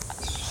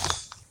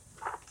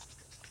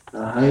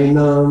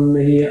Ahainam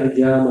mehi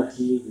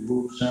agyamahi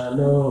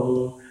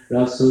vimushano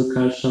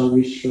rasukasham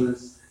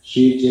vishwas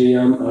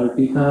shijayam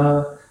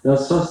arpita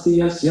naswasti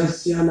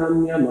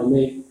yasyasyananya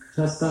mame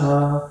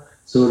tastaha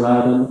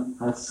suradam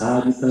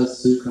asadita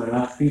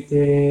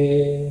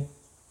sukarafite.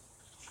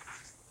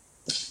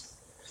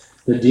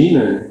 The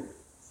demon,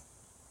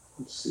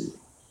 let's see.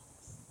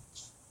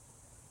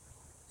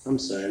 I'm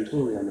sorry, I'm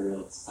totally on the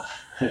rails.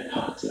 I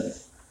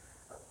apologize.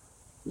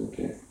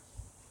 Okay.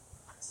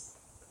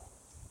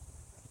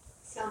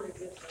 Sounded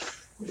good.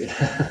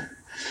 Yeah.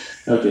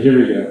 Okay, here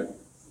we go.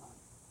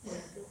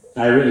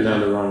 I've written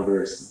down the wrong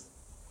verse.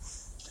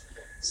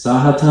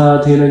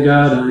 Sahata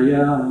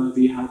tenagadaya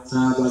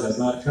vihata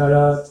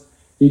bhagavakarat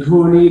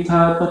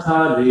vighunita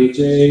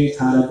patadveje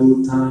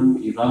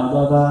tarabutam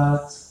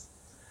ivabhavat.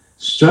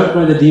 Struck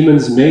by the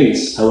demon's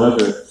mace,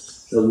 however,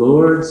 the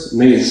Lord's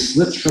mace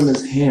slipped from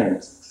his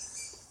hand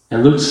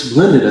and looked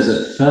splendid as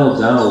it fell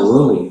down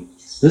whirling.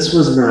 This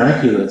was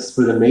miraculous,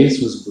 for the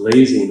mace was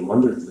blazing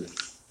wonderfully.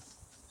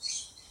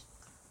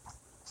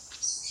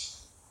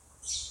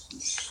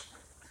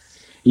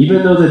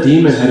 Even though the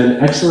demon had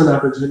an excellent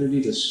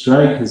opportunity to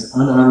strike his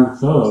unarmed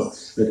foe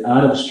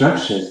without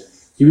obstruction,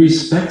 he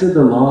respected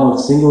the law of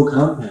single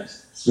combat,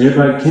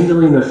 thereby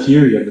kindling the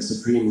fury of the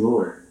Supreme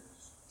Lord.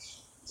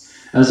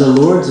 As the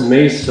Lord's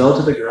mace fell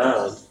to the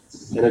ground,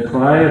 and a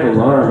cry of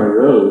alarm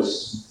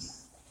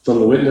arose from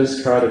the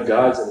witness crowd of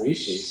gods and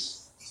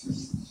rishis,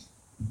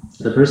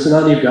 the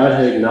personality of God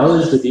had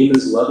acknowledged the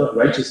demon's love of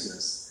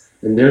righteousness,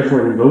 and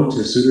therefore invoked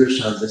his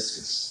Sudarshan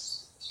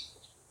discus.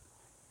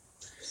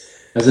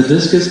 As the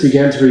discus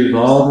began to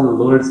revolve in the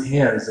Lord's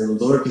hands, and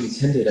the Lord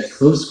contended at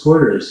close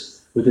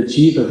quarters with the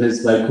chief of his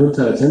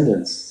Vaikuntha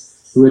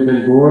attendants, who had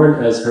been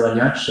born as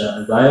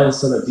Hiranyaksha, a vile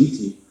son of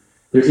Diti,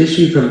 there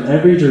issued from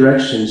every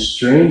direction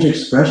strange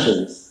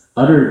expressions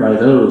uttered by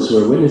those who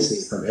were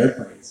witnessing from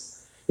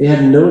airplanes. They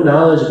had no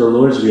knowledge of the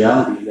Lord's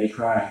reality, and they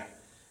cried,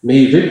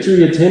 "May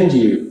victory attend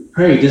you!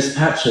 Pray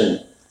dispatch him!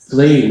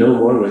 Play no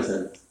more with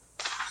him."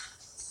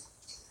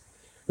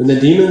 When the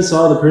demon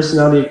saw the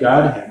personality of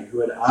Godhead,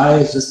 who had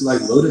eyes just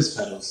like lotus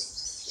petals,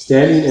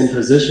 standing in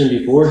position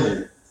before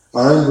him,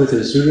 armed with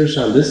his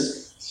Sudarshan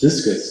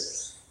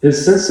discus,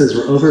 his senses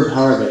were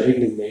overpowered by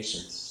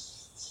indignation.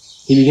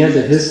 He began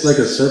to hiss like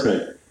a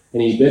serpent,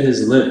 and he bit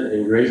his lip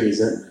in great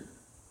resentment.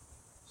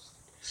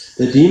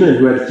 The demon,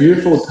 who had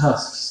fearful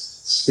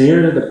tusks,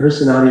 stared at the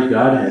personality of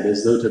Godhead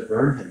as though to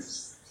burn him.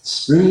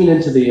 Springing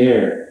into the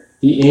air,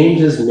 he aimed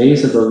his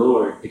mace at the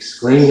Lord,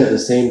 exclaiming at the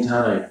same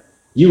time,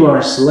 "You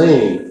are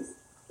slain!"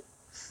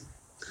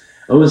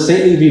 O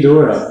saintly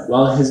Vidura,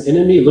 while his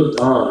enemy looked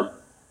on,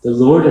 the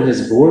Lord in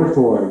his boar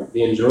form,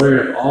 the enjoyer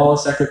of all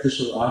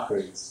sacrificial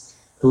offerings,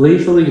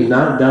 playfully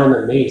knocked down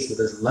the mace with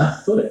his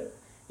left foot,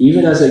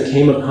 even as it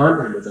came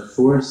upon him with the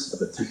force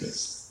of a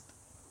tempest.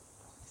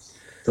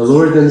 The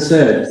Lord then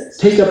said,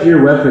 "Take up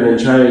your weapon and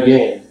try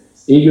again,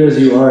 eager as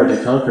you are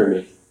to conquer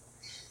me."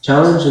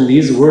 Challenged in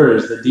these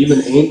words, the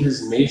demon aimed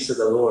his mace at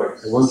the Lord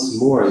and once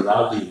more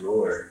loudly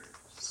roared.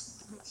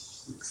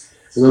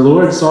 When the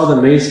Lord saw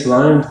the mace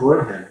flying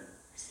toward him,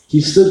 he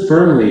stood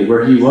firmly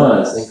where he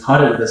was and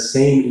caught it with the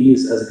same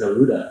ease as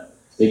Garuda,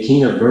 the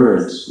king of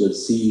birds, would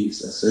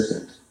seize a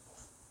serpent.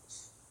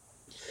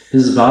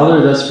 His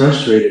valor thus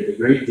frustrated,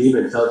 the great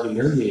demon felt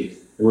humiliated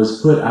and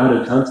was put out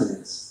of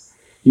countenance.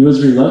 He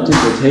was reluctant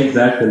to take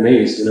back the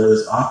mace when it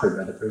was offered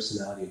by the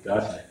personality of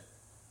Godhead.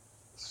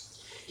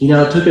 He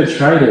now took a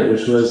trident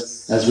which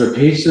was as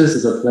rapacious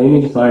as a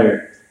flaming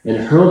fire and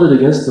hurled it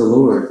against the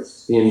Lord,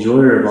 the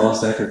enjoyer of all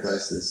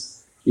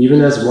sacrifices,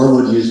 even as one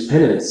would use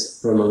penance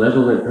for a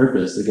malevolent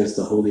purpose against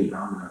the holy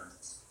Brahmana.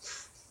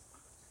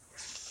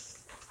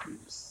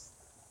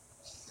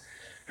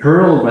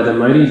 Hurled by the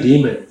mighty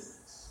demon,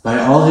 by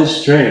all his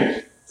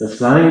strength, the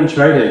flying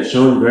trident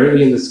shone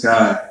brightly in the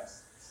sky.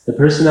 The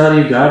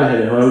personality of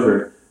Godhead,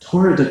 however,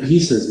 tore it to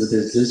pieces with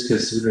his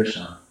discus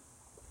Sudarshan,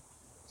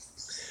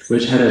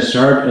 which had a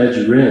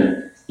sharp-edged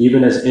rim,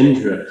 even as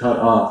Indra cut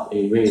off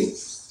a wing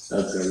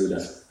of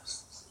Garuda.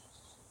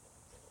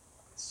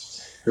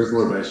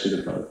 Report by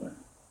Srila Prabhupada.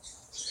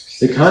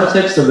 The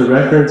context of the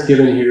reference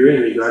given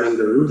herein regarding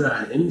Garuda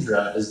and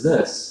Indra is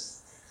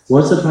this.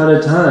 Once upon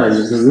a time,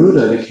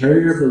 Garuda, the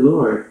carrier of the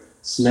Lord,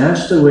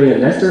 snatched away a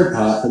nectar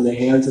pot from the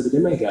hands of the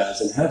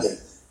demigods in heaven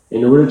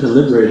in order to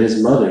liberate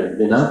his mother,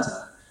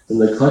 Vinata, from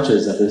the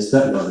clutches of his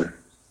stepmother,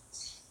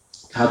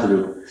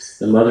 Kadru,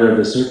 the mother of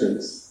the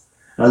serpents.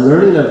 On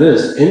learning of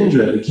this,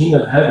 Indra, the king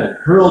of heaven,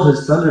 hurled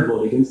his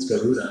thunderbolt against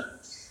Garuda.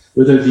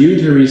 With a view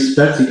to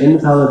respect the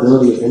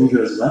infallibility of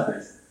Indra's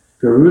weapon,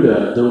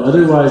 Garuda, though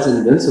otherwise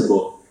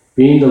invincible,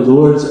 being the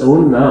Lord's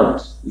own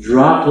mount,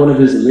 dropped one of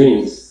his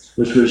wings,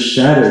 which was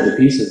shattered to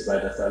pieces by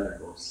the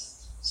thunderbolts.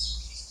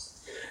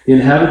 The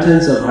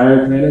inhabitants of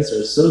higher planets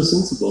are so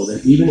sensible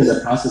that even in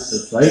the process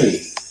of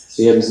fighting,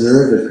 they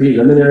observe the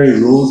preliminary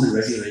rules and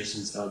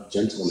regulations of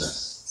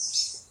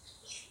gentleness.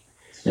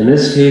 In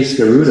this case,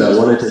 Garuda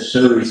wanted to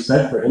show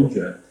respect for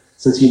Indra,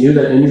 since he knew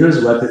that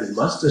Indra's weapon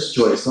must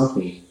destroy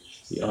something.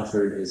 He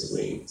offered his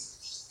wings.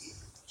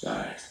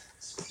 Bye.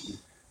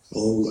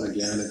 Om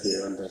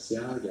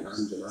Agyanatirantasya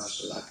Gyananjana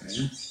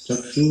Salakaya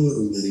Chakshur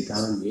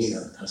Umilitam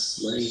Yena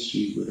Tasmai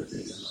Shri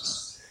Gurave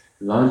Namaha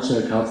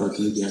Vancha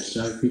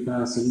Kalpatudhyascha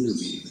Kripa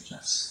Sindhubivacha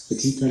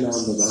Patitanam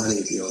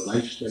Bhavani Vyo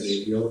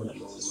Vaishnavevyo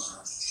Namo Namaha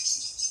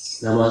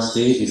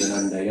Namaste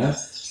Divanandaya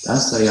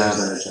Dasaya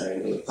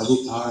Vanachayane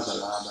Prabhupada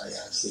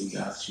Labhaya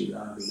Siddha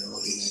Shila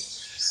Vinodine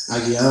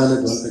Agyana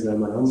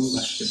Dvantagamanam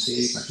Vashkate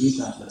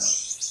Patitanam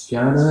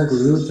Jnana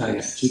Guru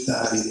Taya Chitta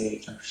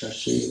Adine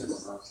Chakshashe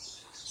Namaha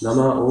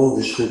Nama Om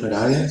Vishnu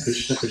Padaya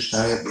Krishna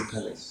Krishnaya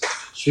Bhutale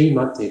Sri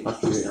Mate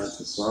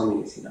Bhaktivedanta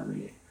Swami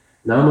Nityanamane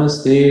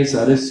Namaste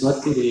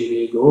Saraswati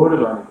Devi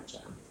Gauravani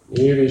Vachani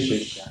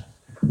Nirvishesha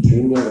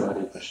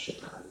Shunyavadi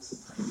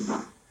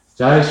Pashyatani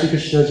Jai Shri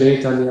Krishna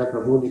Chaitanya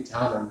Prabhu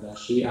Nityananda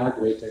Shri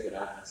Advaita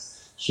Gadadhar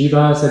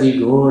Shiva Sadi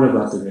Gaura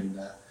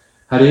Bhaktivedanta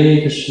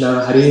Hare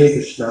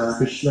Krishna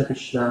Krishna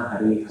Krishna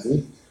Hare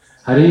Hare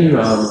Hare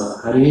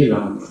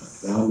Rama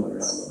Rama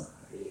Rama.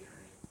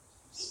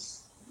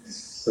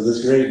 So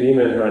this great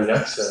demon,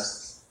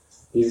 Hiranyaksha,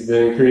 he's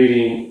been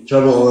creating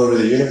trouble all over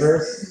the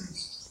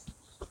universe,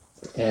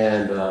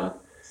 and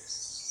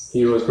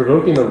he was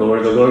provoking the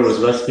Lord. The Lord was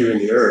rescuing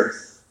the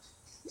earth.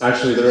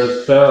 Actually, the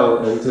earth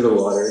fell into the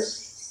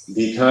waters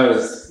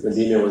because the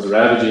demon was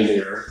ravaging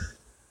the earth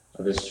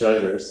of his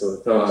treasures, so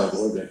it fell out of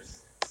orbit.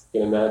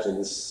 You can imagine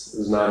this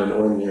was not an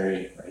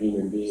ordinary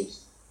human being.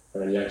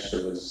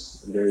 Hiranyaksha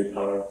was very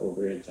powerful,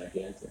 very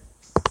gigantic.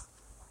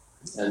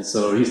 And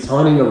so he's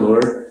taunting the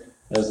Lord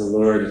as the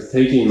Lord is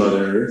taking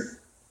Mother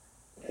Earth,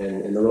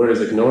 and the Lord is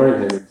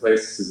ignoring him and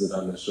places it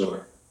on the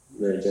shore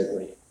very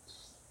gently.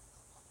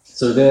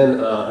 So then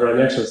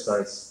Hiranyaksha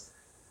starts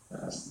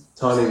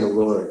taunting the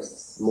Lord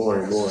more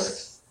and more.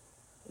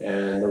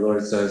 And the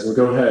Lord says, well,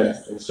 go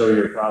ahead and show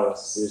your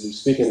prowess.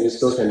 You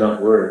spoke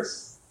enough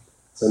words.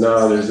 So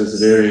now there's this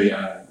very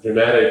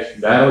dramatic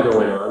battle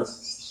going on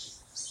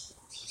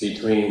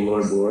between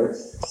Lord Lord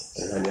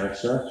and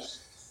Hiranyaksha.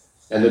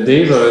 And the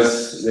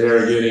Devas, they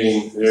are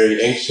getting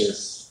very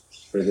anxious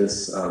for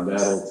this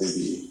battle to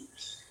be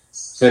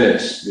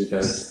finished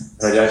because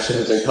Hiranyaksha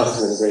has been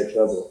causing them great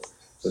trouble.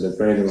 So they're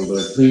praying to the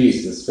Lord,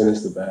 please just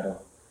finish the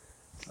battle.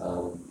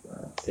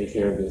 Take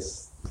care of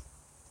this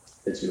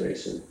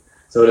situation.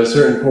 So at a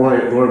certain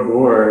point, Lord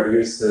Bor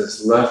used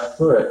his left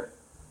foot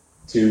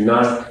to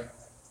knock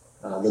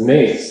the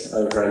mace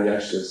out of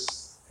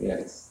Hiranyaksha's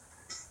hands.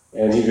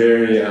 And he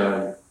very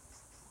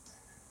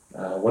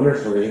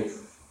wonderfully,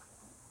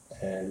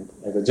 and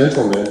as a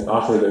gentleman,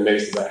 offered the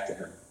mace back to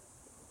him.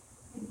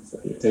 So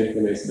you take the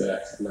mace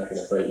back, I'm not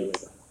going to fight you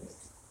with that.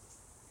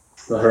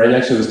 But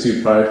Hiranyaksha was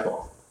too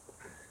prideful.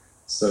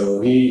 So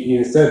he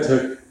instead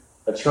took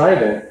a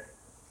trident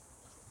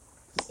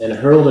and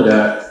hurled it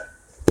at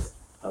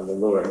the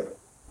Lord.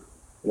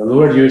 And the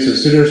Lord used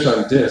a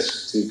Sudarshan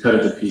disc to cut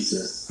it to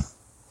pieces.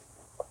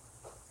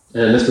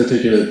 And in this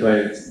particular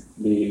play,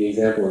 the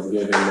example is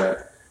given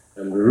that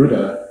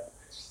Garuda,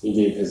 he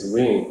gave his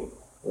wing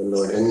when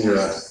Lord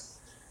Indra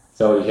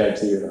felt he had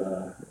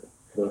to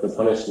look a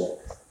punishment.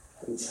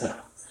 And so,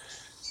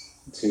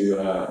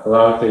 to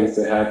allow things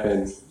to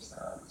happen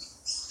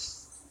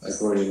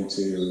according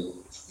to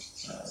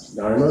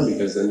Dharma,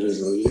 because Indra is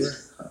the leader,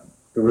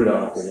 Garuda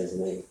offered his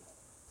wing.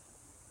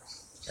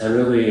 And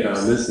really,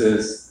 this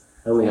is,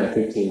 I only have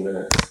 15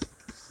 minutes,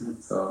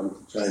 so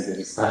I'm trying to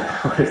decide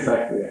what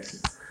exactly I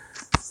should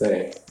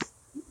say.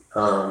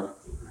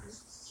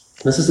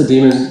 This is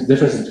the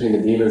difference between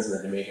the demons and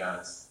the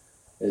demigods.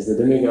 Is the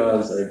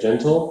demigods are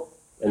gentle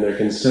and they're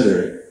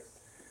considerate,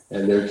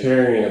 and they're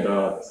caring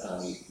about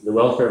the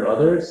welfare of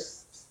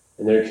others,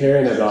 and they're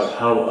caring about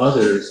how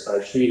others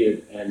are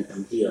treated and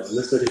feel. In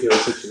this particular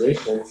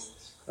situation,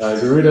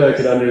 Garuda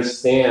could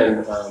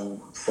understand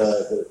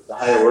the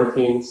higher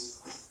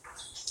workings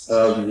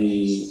of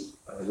the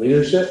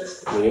leadership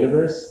in the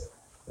universe,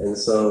 and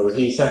so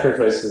he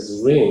sacrificed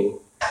his wing,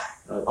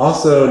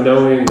 also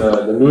knowing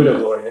the mood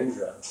of Lord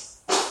Indra,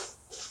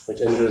 which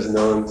Indra is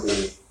known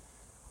to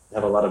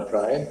have a lot of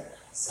pride.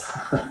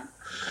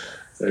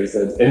 So he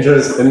said,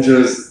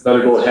 Indra's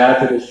better go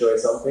had to destroy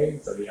something,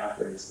 so he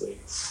offered his wing.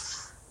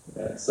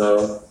 Yeah,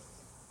 so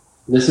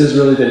this is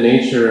really the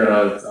nature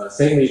of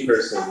saintly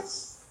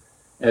persons.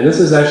 And this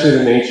is actually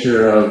the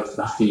nature of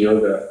Bhakti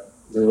Yoga,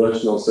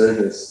 devotional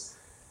service,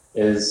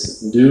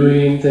 is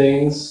doing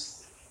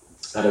things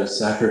out of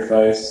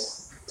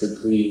sacrifice to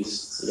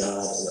please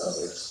God and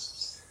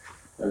others.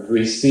 And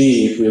we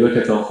see, if we look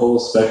at the whole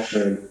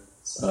spectrum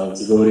of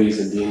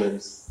devotees and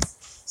demons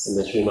in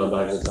the Srimad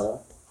Bhagavatam,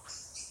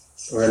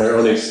 or in our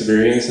own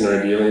experience in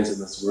our dealings in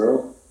this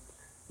world,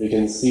 we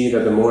can see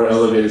that the more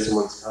elevated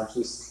someone's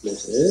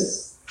consciousness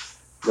is,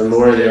 the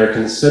more they are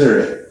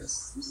considerate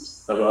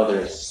of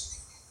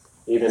others,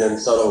 even in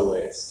subtle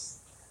ways.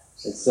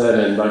 It's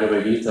said in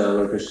Bhagavad Gita,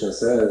 Lord Krishna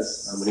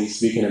says, when he's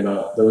speaking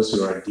about those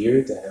who are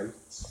dear to him,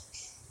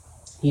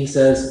 he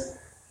says,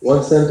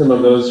 one symptom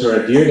of those who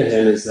are dear to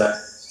him is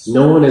that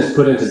no one is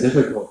put into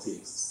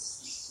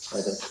difficulties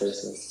by this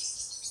person.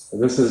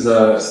 And this is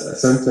a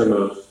symptom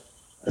of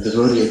a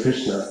devotee of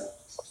Krishna,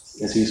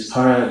 as he's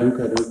para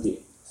dukkha dukhi.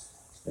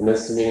 And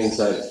this means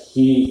that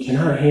he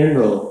cannot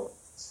handle,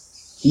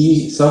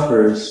 he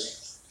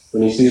suffers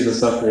when he sees the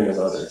suffering of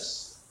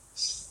others.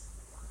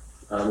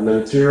 In the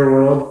material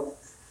world,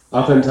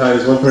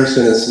 oftentimes one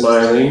person is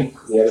smiling,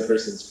 the other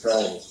person is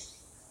crying.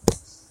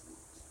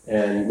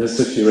 And this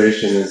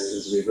situation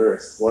is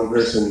reversed. One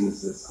person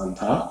is on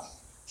top,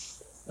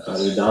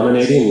 they're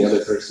dominating, the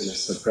other person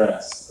is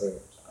suppressed or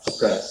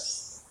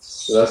oppressed.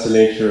 So that's the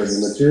nature of the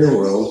material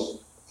world,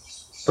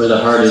 where the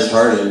heart is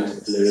hardened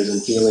and there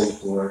isn't feeling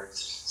for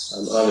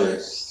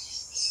others.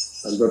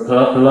 But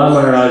Prahlad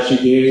Maharaj, he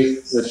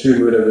gave the true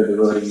mood of the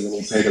devotee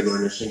when he prayed to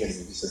Lord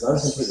Nrsimhadev. He says, I'm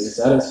completely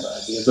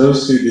satisfied, because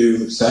those who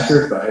do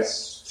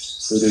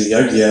sacrifice, who do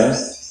yajna,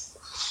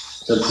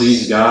 to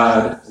please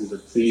God and to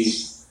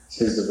please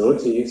his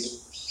devotees,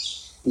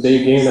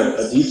 they gain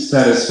a deep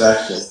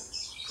satisfaction.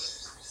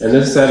 And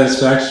this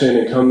satisfaction,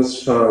 it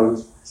comes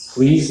from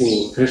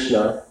pleasing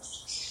Krishna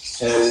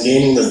and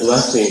gaining the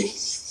blessing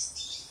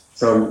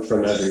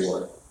from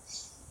everyone.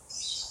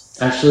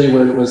 Actually,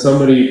 when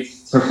somebody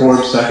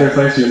performs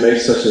sacrifice, who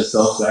makes such a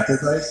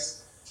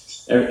self-sacrifice,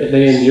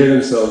 they endear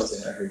themselves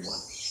to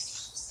everyone.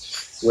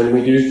 When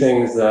we do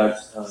things that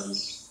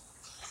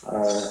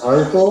are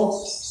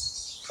harmful,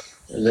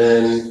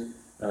 then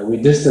we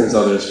distance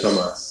others from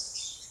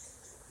us.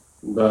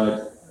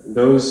 But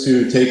those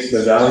who take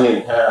the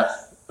valiant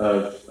path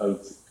of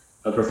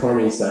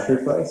performing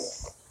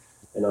sacrifice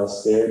and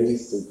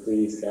austerities to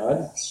please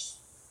God,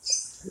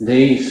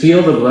 they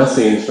feel the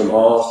blessings from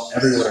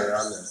everyone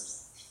around them.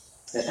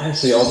 And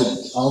actually, all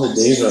the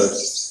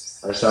devas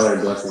are showering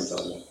blessings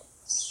on them.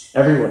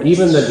 Everyone,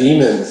 even the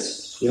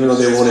demons, even though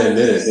they won't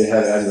admit it, they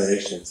have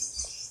admiration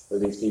for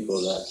these people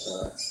that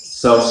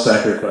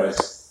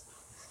self-sacrifice.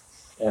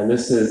 And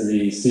this is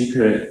the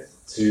secret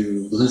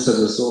to bliss of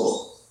the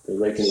soul, the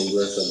awakening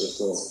bliss of the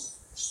soul,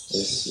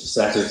 is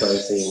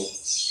sacrificing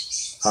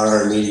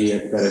our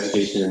immediate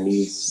gratification and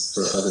needs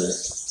for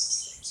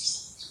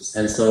others.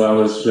 And so I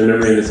was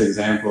remembering this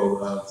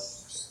example of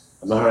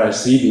Maharaj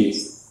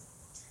Siddhi,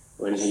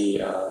 when he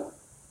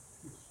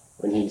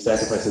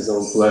sacrificed his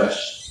own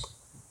flesh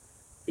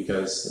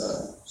because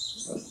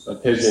a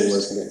pigeon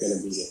was going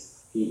to be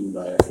eaten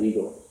by an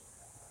eagle.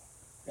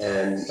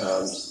 And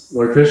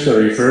Lord Krishna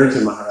referred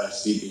to Maharaj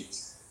Siddhi.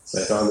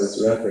 So I found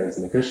this reference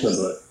in the Krishna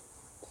book.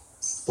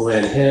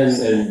 When him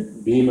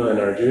and Bhima and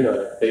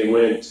Arjuna, they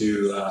went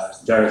to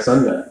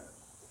Jarasandha,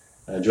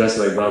 dressed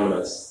like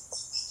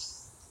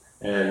brahmanas.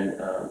 And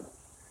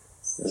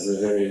it was a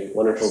very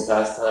wonderful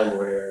pastime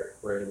where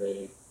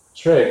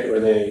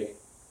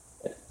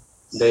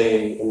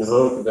they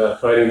invoke the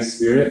fighting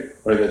spirit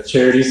or the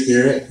charity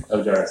spirit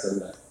of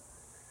Jarasandha.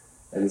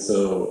 And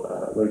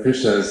so Lord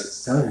Krishna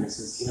is telling him, he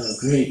says,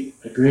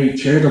 a great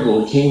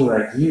charitable king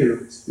like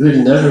you would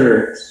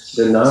never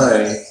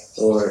deny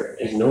or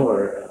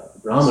ignore a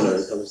brahmana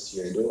who comes to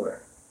your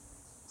door.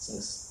 He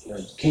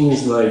says,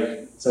 kings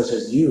like such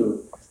as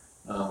you,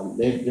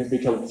 they've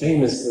become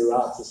famous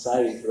throughout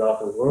society, throughout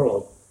the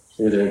world,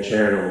 through their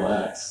charitable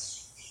acts.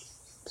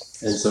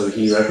 And so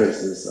he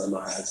references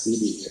Maharaj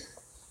Siddhi here.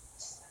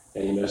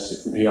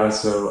 And he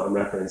also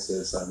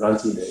references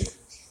Rantidev,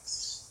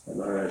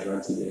 Maharaj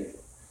Rantidev.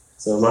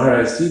 So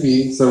Maharaj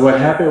Siddhi, so what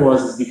happened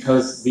was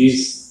because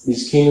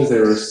these kings, they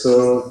were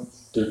so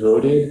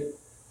devoted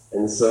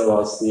and so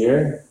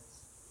austere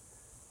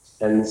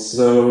and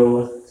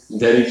so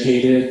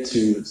dedicated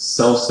to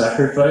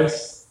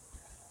self-sacrifice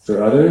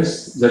for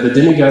others that the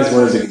demigods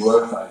wanted to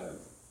glorify them.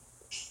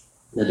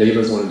 The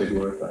devas wanted to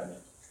glorify them.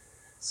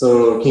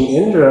 So King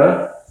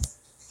Indra,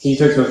 he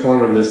took the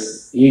form of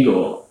this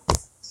eagle,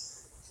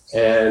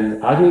 and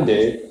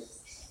Agnidev,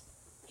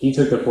 he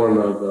took the form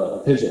of a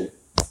pigeon,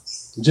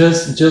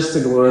 just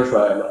to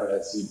glorify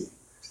Maharaj Siddhi,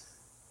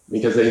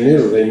 because they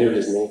knew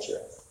his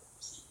nature,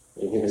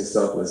 they knew his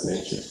selfless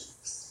nature.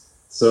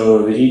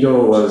 So the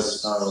eagle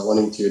was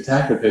wanting to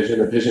attack the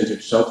pigeon took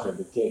shelter of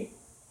the king,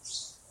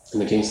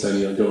 and the king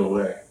said, go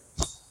away.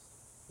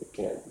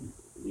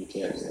 You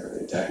can't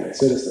attack my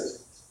citizen.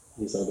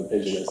 He saw the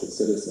pigeon as his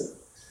citizen.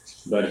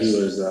 But he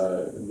was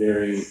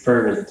very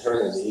firm and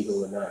determined. The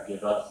eagle would not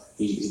give up.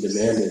 He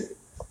demanded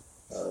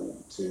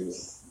to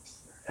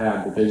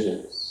have the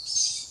pigeon.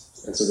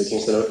 And so the king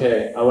said,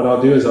 okay, what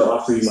I'll do is I'll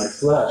offer you my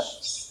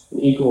flesh, an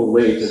equal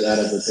weight to that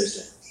of the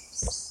pigeon.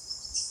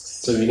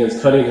 So he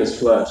begins cutting his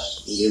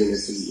flesh and giving it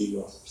to the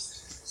eagle.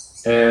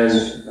 And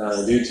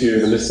due to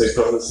the mystic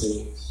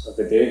potency of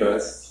the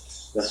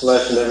devas, the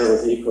flesh never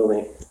was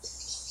equally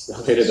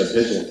the weight of the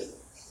pigeon.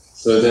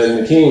 So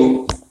then the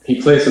king,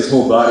 he placed his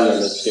whole body on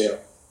the scale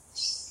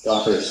to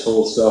offer his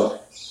whole self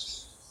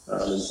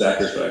in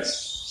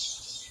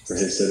sacrifice for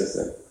his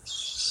citizen.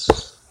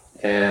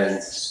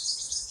 And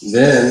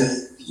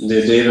then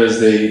the devas,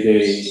 they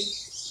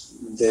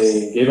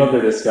gave up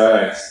their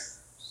disguise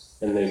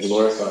and they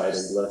glorified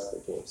and blessed the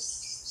king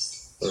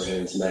for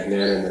his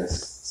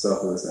magnanimous,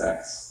 selfless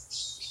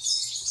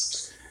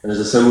acts. And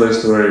there's a similar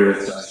story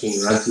with King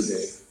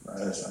Rantidev,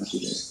 Maharaj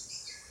Rantidev,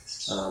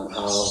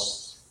 how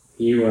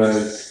he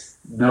was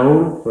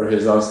known for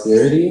his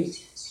austerity,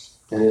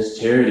 and his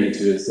charity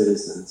to his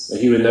citizens.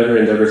 He would never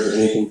endeavor for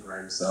anything for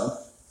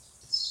himself.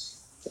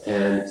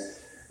 And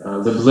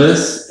the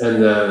bliss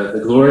and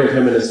the glory of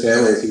him and his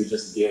family he would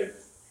just give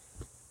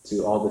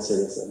to all the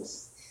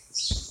citizens,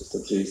 just to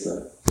please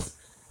them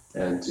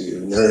and to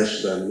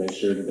nourish them, make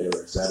sure that they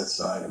were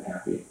satisfied and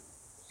happy.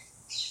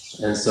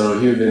 And so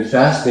he had been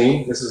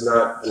fasting. This is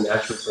not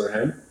unnatural for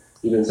him.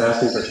 He'd been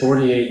fasting for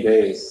 48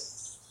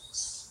 days.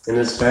 And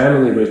his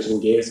family which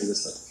engaged in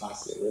this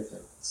fasting with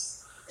him.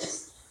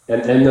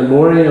 And in the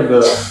morning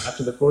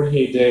after the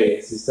 48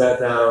 days, he sat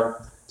down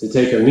to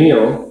take a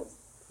meal,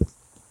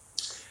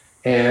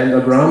 and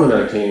a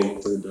brahmana came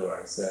to the door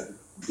and said,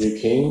 "Dear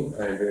king,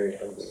 I am very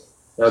hungry."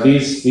 Now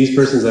these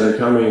persons that are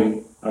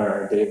coming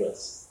are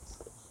devas.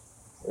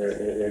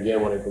 They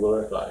again want to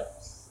glorify.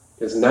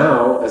 Because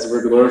now, as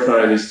we're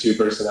glorifying these two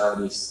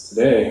personalities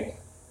today,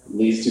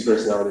 these two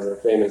personalities are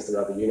famous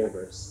throughout the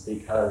universe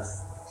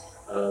because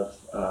of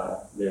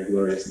their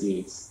glorious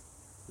deeds,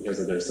 because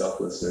of their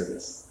selfless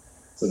service.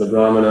 So the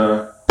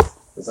brahmana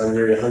says, "I'm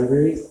very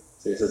hungry."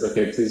 So he says,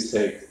 "Okay, please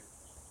take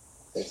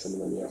some of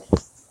the meal."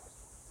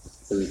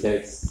 So he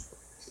takes,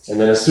 and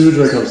then a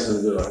Sudra comes to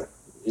the door.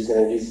 He's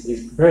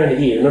preparing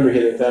to eat. Remember, he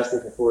had been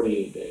fasting for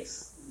 48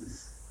 days.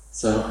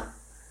 So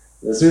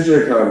the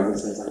Sudra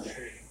comes and says, "I'm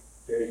very,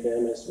 very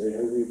famished, very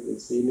hungry.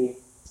 Please feed me."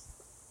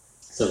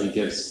 So he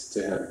gives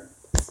to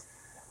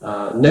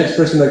him. Next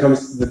person that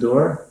comes to the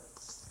door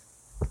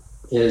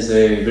is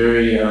a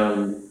very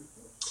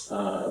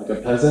like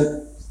a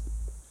peasant,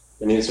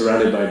 and he's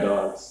surrounded by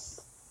dogs.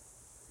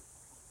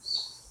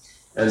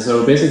 And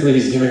so basically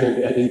he's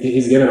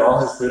given all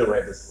his food away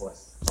at this point.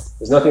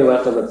 There's nothing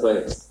left on the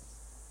plate.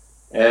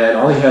 And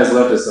all he has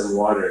left is some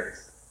water.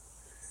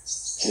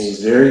 And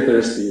he's very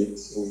thirsty.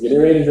 He's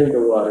getting ready to drink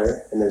the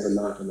water, and there's a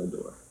knock on the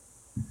door.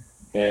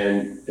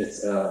 And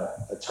it's a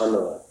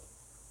chandala,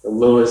 the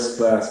lowest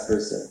class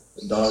person,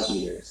 the dog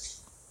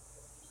eaters.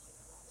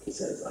 He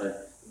says,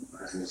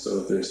 I'm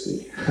so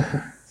thirsty.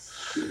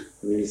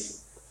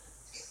 Please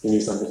give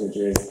me something to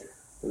drink.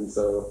 And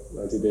so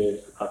Dev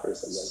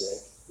offers him that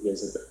drink. He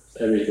gives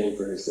everything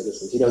for his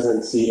citizens. He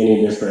doesn't see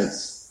any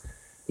difference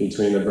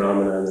between the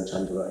brahmana and the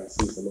chandala. He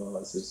sees them all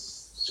as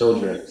his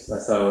children.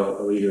 That's how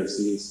a leader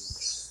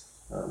sees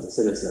the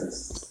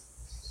citizens.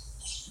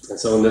 And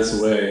so in this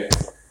way,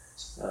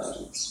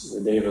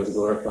 the Devas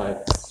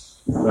glorified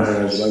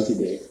Maharaj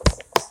Dev.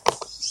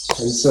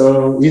 And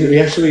so we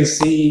actually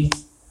see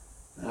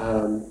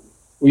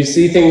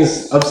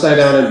things upside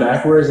down and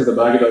backwards, as the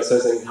Bhagavatam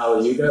says in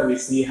Kali Yuga. We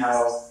see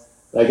how,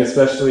 like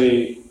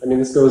especially,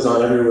 this goes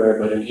on everywhere,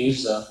 but in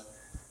Asia,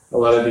 a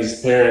lot of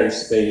these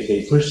parents,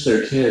 they push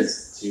their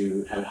kids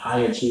to have high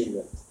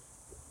achievement.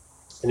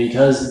 And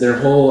because their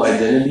whole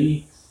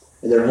identity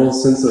and their whole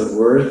sense of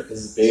worth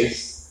is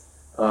based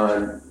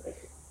on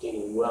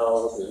gaining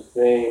wealth and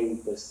fame,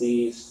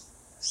 prestige,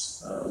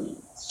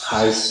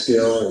 high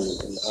skill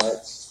in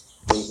arts,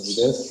 things like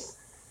this.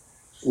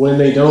 When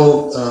they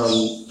don't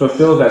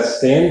fulfill that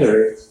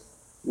standard,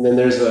 then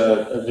there's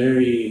a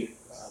very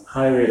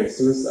high rate of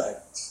suicide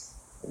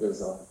that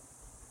goes on.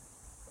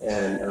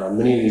 And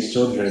many of these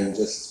children,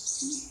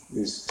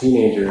 these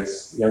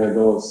teenagers, young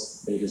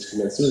adults, they just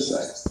commit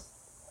suicide.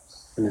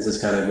 And this has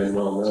kind of been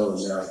well known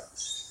now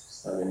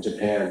in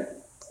Japan,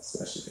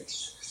 especially.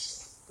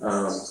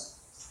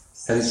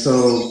 And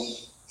so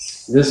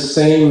this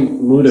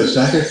same mood of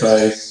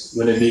sacrifice,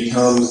 when it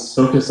becomes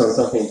focused on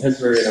something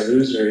temporary and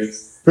illusory,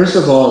 first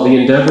of all, the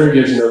endeavor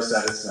gives no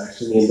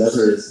satisfaction. The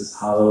endeavor is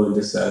hollow and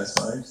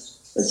dissatisfying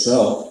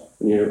itself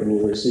when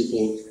you were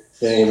seeking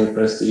fame or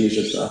prestige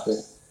or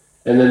profit.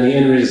 And then the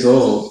end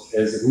result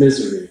is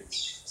misery,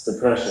 it's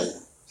depression.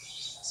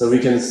 So we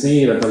can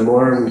see that the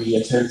more we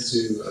attempt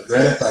to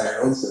gratify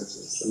our own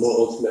senses, the more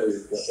ultimately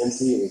we feel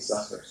empty and we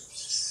suffer.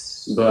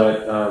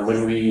 But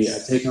when we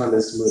take on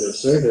this mood of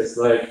service,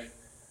 like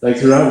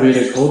throughout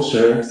Vedic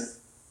culture,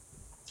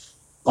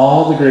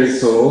 all the great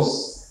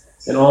souls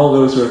and all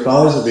those who are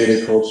followers of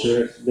Vedic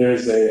culture,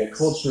 there's a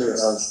culture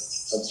of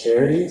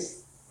charity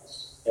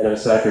and of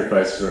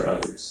sacrifice for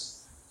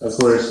others. Of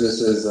course, this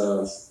is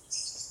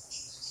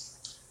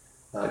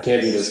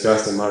can't be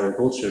discussed in modern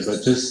culture,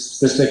 but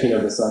just thinking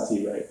of the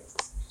sati rite,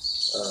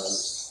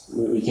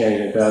 we can't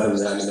even fathom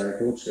that in our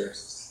culture.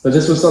 But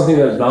this was something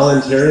that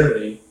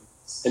voluntarily,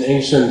 in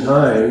ancient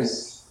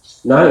times,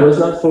 it was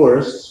not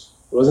forced,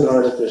 it wasn't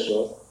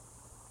artificial.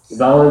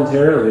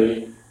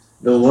 Voluntarily,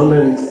 the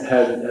woman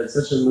had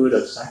such a mood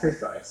of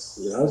sacrifice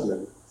to their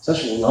husband,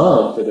 such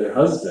love for their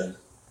husband,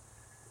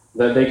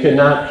 that they could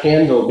not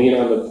handle being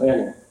on the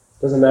planet.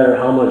 It doesn't matter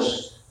how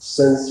much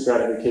sense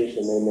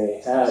gratification they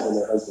may have when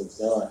their husband's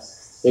gone.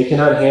 They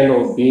cannot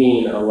handle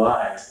being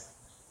alive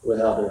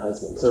without their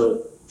husband.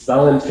 So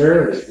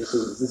voluntarily, this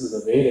is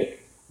a Vedic,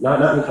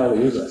 not in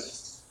Kali Yuga.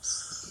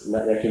 I'm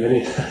not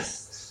recommending that.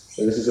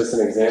 So this is just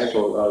an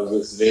example of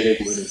this Vedic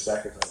mood of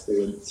sacrifice. They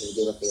would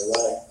give up their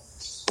life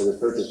for the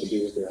purpose to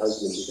be with their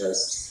husband,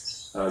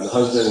 because the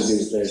husband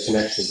is their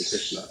connection to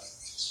Krishna,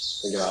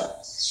 to God.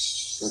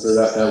 And so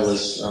that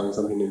was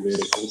something in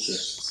Vedic culture.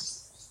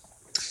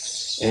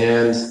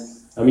 And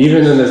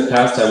Even in this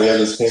pastime, we have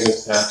this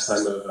famous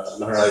pastime of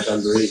Maharaj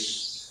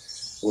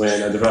Ambarish,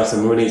 when the Rasa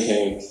Muni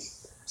came.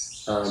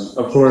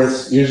 Of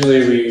course,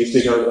 usually we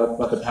speak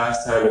about the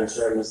pastime in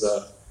terms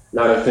of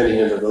not offending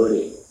a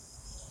devotee.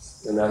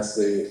 And that's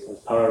the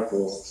most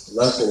powerful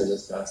lesson in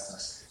this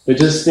pastime. But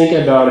just think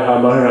about how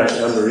Maharaj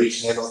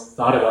Ambarish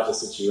thought about the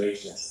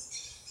situation.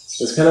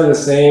 It's kind of the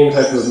same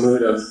type of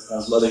mood of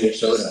Mother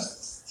Yashoda,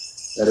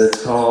 that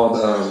is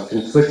called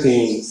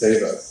conflicting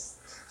sevas,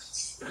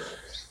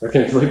 or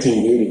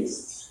conflicting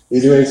duties.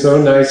 You're doing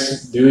so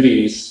nice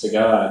duties to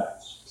God,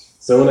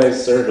 so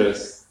nice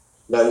service,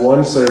 that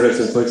one service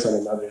inflicts on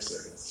another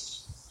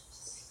service.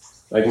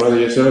 Like Mother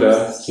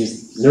Yashoda,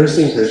 she's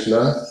nursing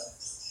Krishna,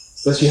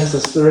 but she has to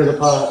stir the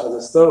pot on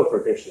the stove for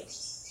Krishna.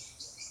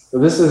 So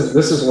this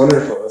is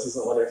wonderful. This is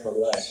a wonderful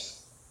life,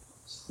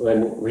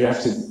 when we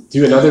have to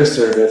do another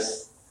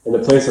service in the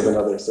place of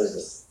another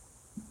service.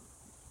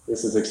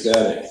 This is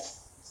ecstatic.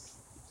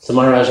 So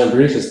Maharaj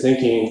Ambarish is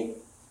thinking,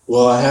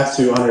 well, I have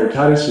to honor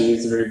Ekadashi,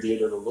 it's the very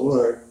deity of the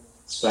Lord,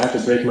 so I have to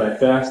break my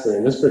fast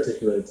during this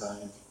particular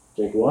time,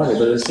 drink water,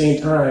 but at the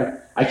same time,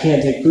 I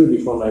can't take food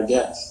before my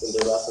guests, and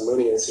the Rasa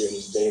Muni is here and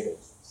he's bathing.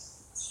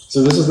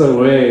 So this is the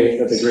way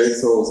that the great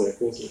souls are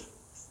thinking.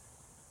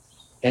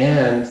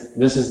 And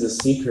this is the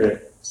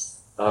secret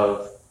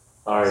of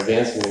our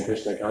advancement in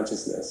Krishna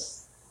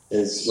consciousness,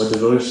 is what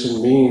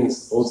devotion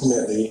means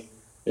ultimately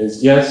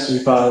is, yes, we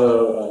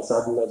follow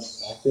sadhana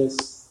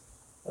practice,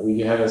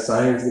 we have a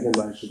science given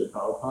by Srila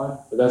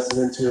Prabhupada, but that's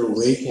meant to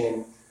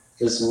awaken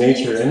this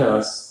nature in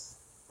us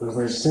when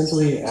we're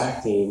simply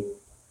acting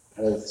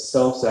out of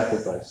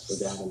self-sacrifice for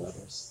God and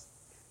others.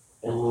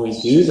 And when we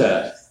do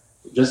that,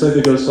 just like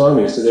the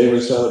Goswamis, today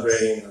we're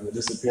celebrating the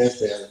disappearance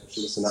day of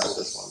Srila Sanatana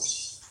Goswami.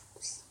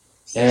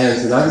 And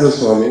Sanatana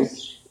Goswami,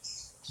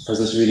 I was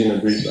just reading a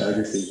brief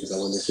biography because I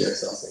wanted to share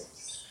something.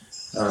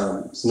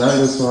 Sanatana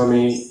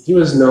Goswami, he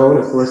was known,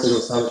 of course, the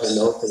Goswamis are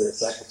known for their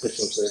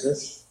sacrificial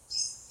service.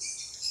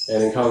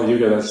 And in Kali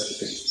Yuga, that's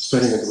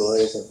spreading the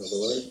glories of the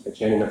Lord, the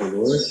chanting of the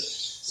Lord.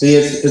 See,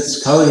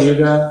 it's Kali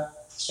Yuga,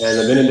 and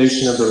the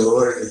benediction of the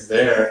Lord is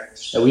there,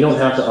 and we don't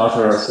have to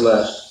offer our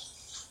flesh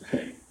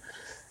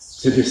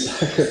to do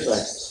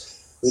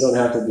sacrifice. We don't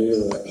have to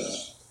do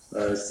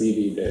a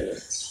CV day.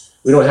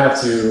 We don't have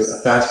to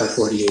fast for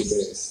 48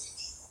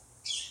 days,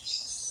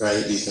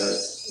 right?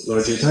 Because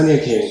Lord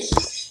Chaitanya came,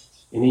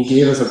 and he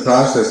gave us a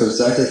process of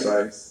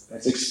sacrifice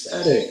that's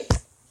ecstatic.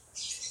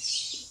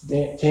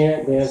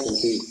 Chant, dance, and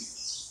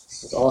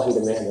feast. That's all he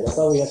demanded. That's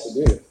all we have to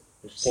do.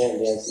 Just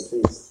chant, dance,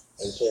 and feast,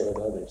 and share with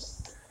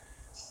others.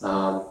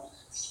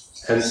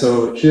 And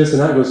so Srila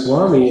Sanatana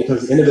Goswami,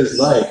 towards the end of his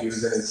life, he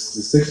was in his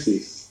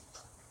 60s,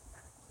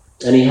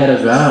 and he had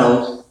a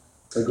vow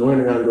of going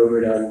around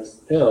Govardhan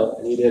Hill,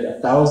 and he did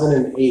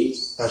 1,008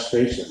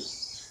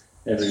 prostrations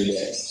every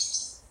day.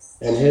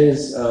 And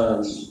his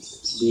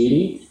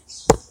deity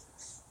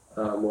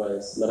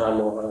was Madan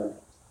Mohan,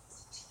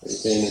 a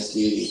famous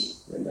deity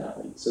in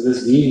Valley. So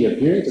this deity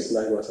appeared to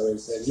Sanatana Goswami and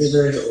said, "You're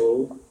very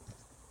old,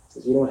 so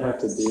you don't have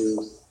to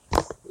do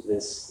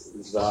this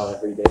vow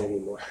every day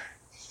anymore.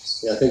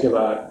 Think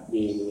about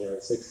being in your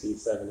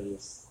 60s,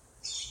 70s,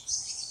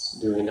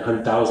 doing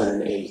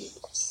 1,008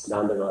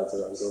 dandavats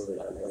around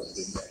Govardhan Hill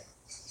every day.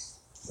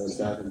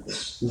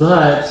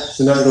 But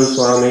Sanatana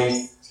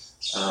Goswami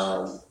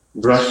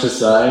brushed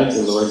aside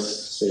the Lord's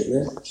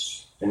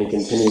statement, and he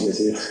continued to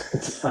do it.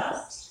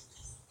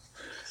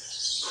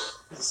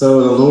 So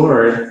the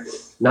Lord,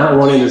 not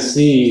wanting to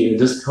see the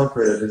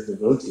discomfort of his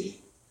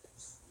devotee,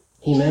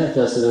 he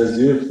manifested in his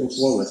beautiful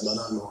form as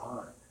Madan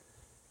Mohan.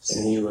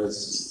 And he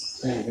was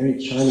playing very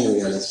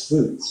charmingly on his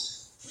flute,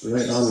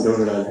 right on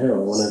Govardhan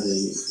Hill, one of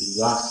the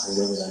rocks on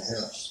Govardhan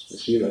Hill, the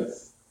Shiva.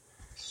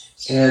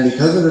 And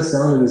because of the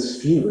sound of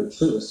his flute, the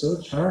flute was so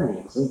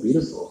charming, so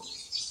beautiful,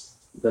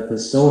 that the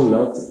stone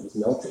was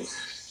melting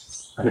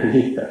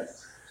underneath it.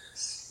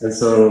 And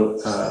so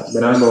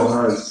Madan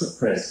Mohan's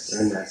footprints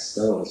are in that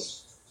stone.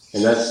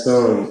 And that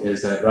stone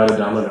is at Radha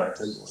Damodar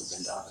temple in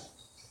Vrindavan.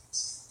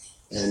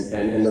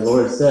 And the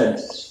Lord said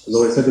to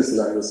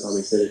Sanatana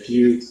Goswami, he said, if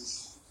you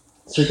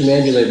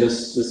circumambulate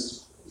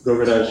this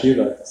Govardhan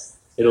Shiva,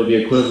 it'll be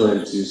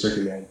equivalent to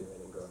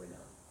circumambulating Govardhan.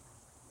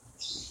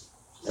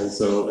 And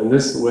so in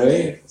this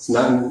way,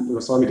 Sanatana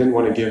Goswami didn't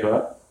want to give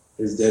up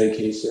his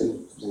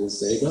dedication and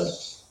his seva,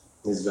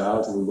 his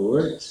vow to the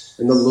Lord,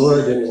 and the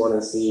Lord didn't want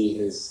to see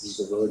his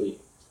devotee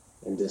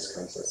in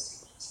discomfort.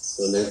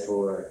 So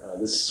therefore,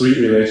 this sweet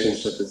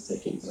relationship is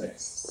taking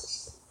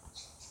place.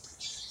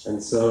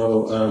 And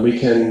so we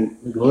can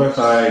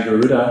glorify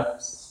Garuda,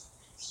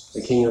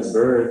 the king of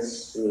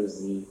birds, who is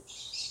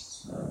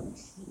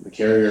the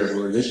carrier of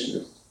Lord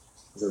Vishnu.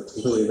 He's a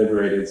completely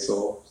liberated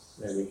soul,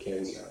 and we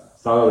can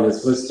follow in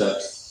his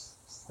footsteps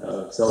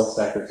of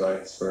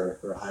self-sacrifice for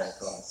a higher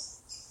cause.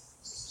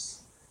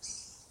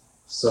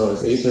 So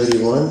it's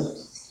 8:31,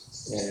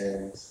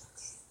 and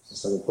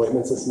some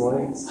appointments this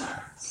morning.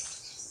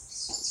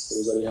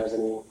 Anybody has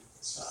any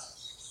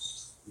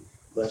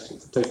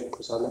questions? Take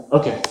Prasadna?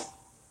 Okay.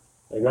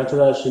 Srimad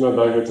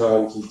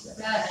Bhagavatam ki jai.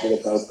 Srila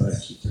Prabhupada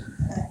ki jai.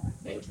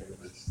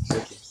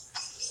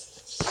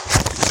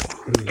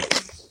 Mm.